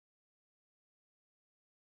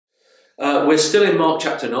We're still in Mark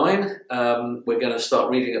chapter 9. We're going to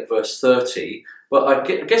start reading at verse 30. But I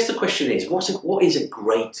guess the question is, what is a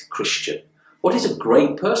great Christian? What is a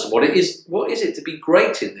great person? What is it to be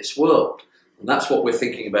great in this world? And that's what we're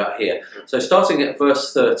thinking about here. So starting at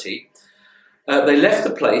verse 30, they left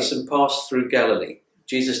the place and passed through Galilee.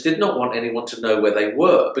 Jesus did not want anyone to know where they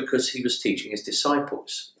were because he was teaching his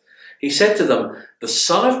disciples. He said to them, "The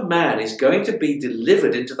Son of Man is going to be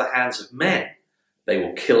delivered into the hands of men. They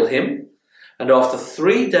will kill him, and after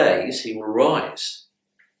 3 days he will rise."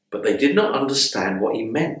 But they did not understand what he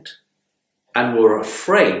meant and were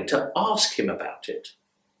afraid to ask him about it.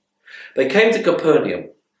 They came to Capernaum.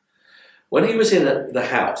 When he was in the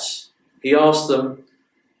house, he asked them,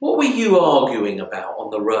 "What were you arguing about on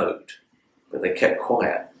the road?" But they kept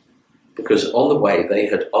quiet, because on the way they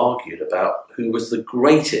had argued about who was the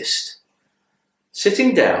greatest.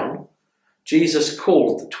 Sitting down, Jesus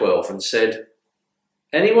called the 12 and said,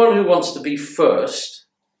 "Anyone who wants to be first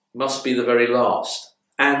must be the very last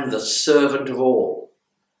and the servant of all."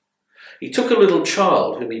 He took a little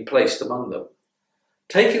child whom he placed among them.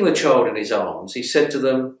 Taking the child in his arms, he said to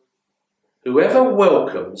them, "Whoever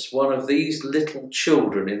welcomes one of these little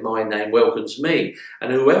children in my name welcomes me,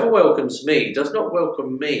 and whoever welcomes me does not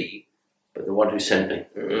welcome me, but the one who sent me."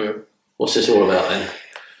 What's this all about then?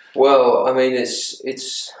 Well, I mean, it's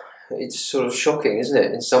sort of shocking, isn't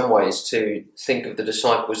it, in some ways, to think of the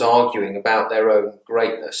disciples arguing about their own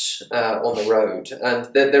greatness on the road. And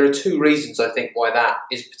there are two reasons, I think, why that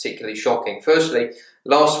is particularly shocking. Firstly,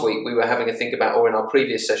 last week we were having a think about, or in our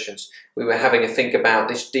previous sessions, we were having a think about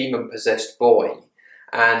this demon-possessed boy.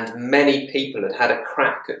 And many people had a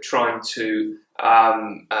crack at trying to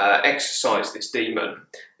exorcise this demon,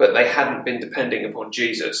 but they hadn't been depending upon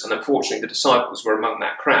Jesus. And unfortunately, the disciples were among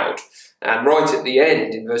that crowd. And right at the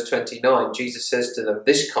end, in verse 29, Jesus says to them,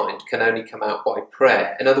 "This kind can only come out by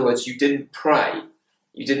prayer." In other words, you didn't pray.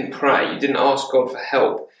 You didn't pray. You didn't ask God for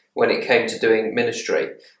help when it came to doing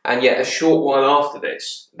ministry. And yet a short while after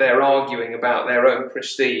this, they're arguing about their own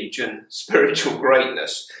prestige and spiritual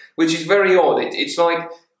greatness, which is very odd. It's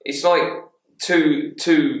like two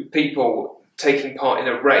people taking part in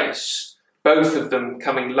a race, both of them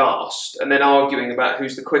coming last, and then arguing about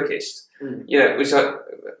who's the quickest. You know, it was like,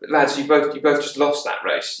 lads, you both just lost that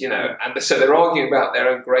race, you know, and so they're arguing about their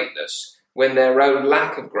own greatness when their own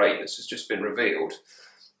lack of greatness has just been revealed.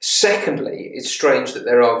 Secondly, it's strange that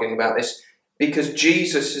they're arguing about this because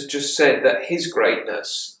Jesus has just said that his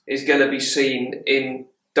greatness is going to be seen in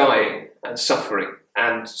dying and suffering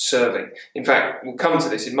and serving. In fact, we'll come to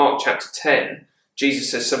this in Mark chapter 10.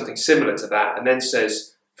 Jesus says something similar to that and then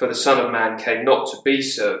says, "For the Son of Man came not to be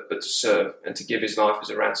served, but to serve, and to give his life as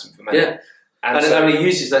a ransom for many." Yeah. And he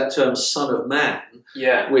uses that term "Son of Man,"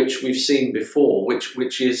 which we've seen before,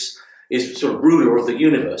 which is sort of ruler of the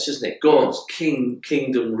universe, isn't it? God's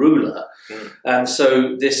kingdom ruler. And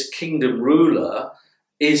so this kingdom ruler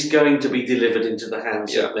is going to be delivered into the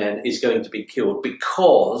hands of men, is going to be killed,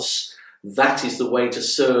 because that is the way to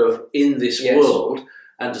serve in this world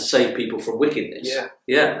and to save people from wickedness.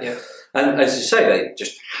 Yeah. And as you say, they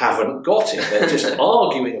just haven't got it. They're just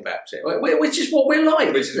arguing about it, which is what we're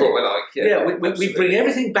like. We bring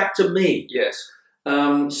everything back to me. Yes.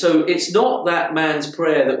 So it's not that man's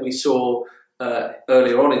prayer that we saw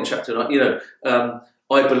earlier on in chapter 9.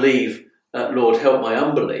 I believe, Lord, help my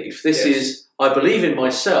unbelief. This is, I believe in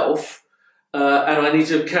myself, and I need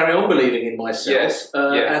to carry on believing in myself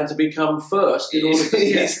and to become first. In order to,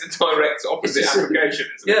 it's the direct opposite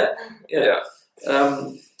application, isn't it?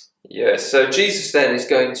 So Jesus then is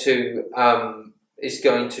going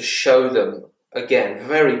to show them again,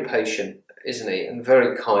 very patient, isn't he, and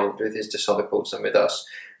very kind with his disciples and with us.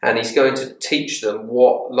 And he's going to teach them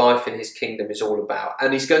what life in his kingdom is all about.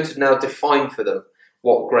 And he's going to now define for them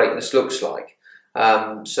what greatness looks like.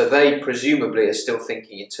 So they presumably are still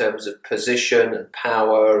thinking in terms of position and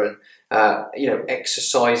power and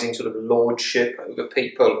exercising sort of lordship over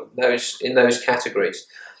people in those categories.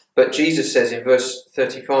 But Jesus says in verse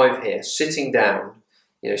 35 here, sitting down,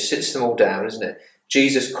 sits them all down, isn't it?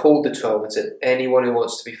 Jesus called the 12 and said, "Anyone who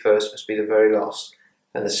wants to be first must be the very last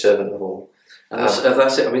and the servant of all." And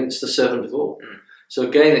that's it. I mean, it's the servant of all. So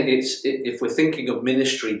again, if we're thinking of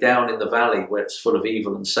ministry down in the valley where it's full of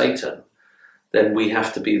evil and Satan, then we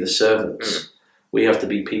have to be the servants. We have to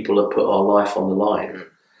be people that put our life on the line.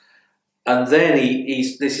 And then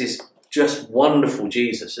this is just wonderful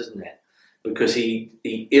Jesus, isn't it? Because he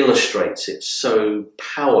illustrates it so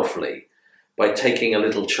powerfully by taking a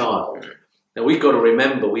little child. Now we've got to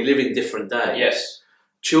remember, we live in different days. Yes.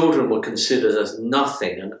 Children were considered as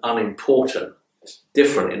nothing and unimportant. It's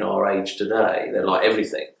different in our age today. They're like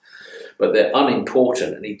everything. but they're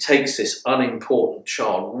unimportant, and he takes this unimportant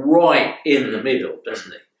child right in the middle,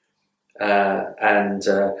 doesn't he?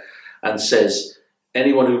 And says,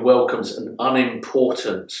 anyone who welcomes an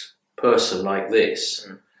unimportant person like this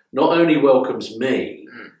not only welcomes me,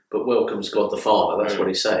 but welcomes God the Father. That's what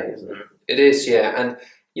he's saying, isn't it? It is, yeah. And,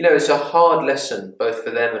 you know, it's a hard lesson both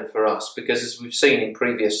for them and for us, because as we've seen in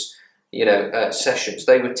previous, sessions,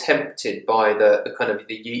 they were tempted by the kind of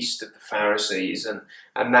the yeast of the Pharisees, and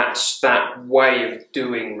that's that way of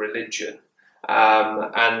doing religion.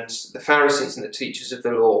 And the Pharisees and the teachers of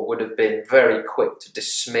the law would have been very quick to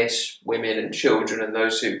dismiss women and children and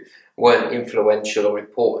those who weren't influential or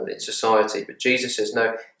important in society. But Jesus says,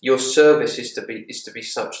 no, your service is to be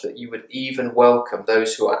such that you would even welcome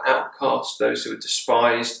those who are outcast, those who are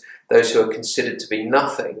despised, those who are considered to be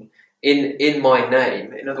nothing in my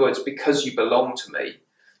name. In other words, because you belong to me.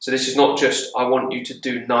 So this is not just, I want you to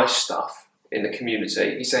do nice stuff in the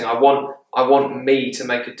community. He's saying, I want me to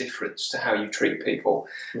make a difference to how you treat people.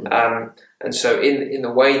 And so in the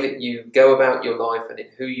way that you go about your life and in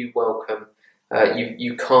who you welcome,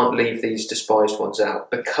 you can't leave these despised ones out.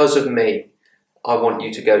 Because of me, I want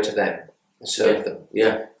you to go to them and serve them.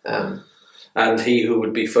 Yeah. And he who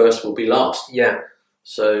would be first will be last. Yeah.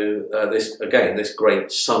 So this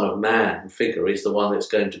great Son of Man figure is the one that's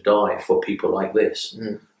going to die for people like this,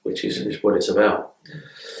 which is what it's about.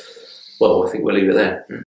 Well, I think we'll leave it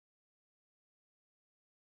there.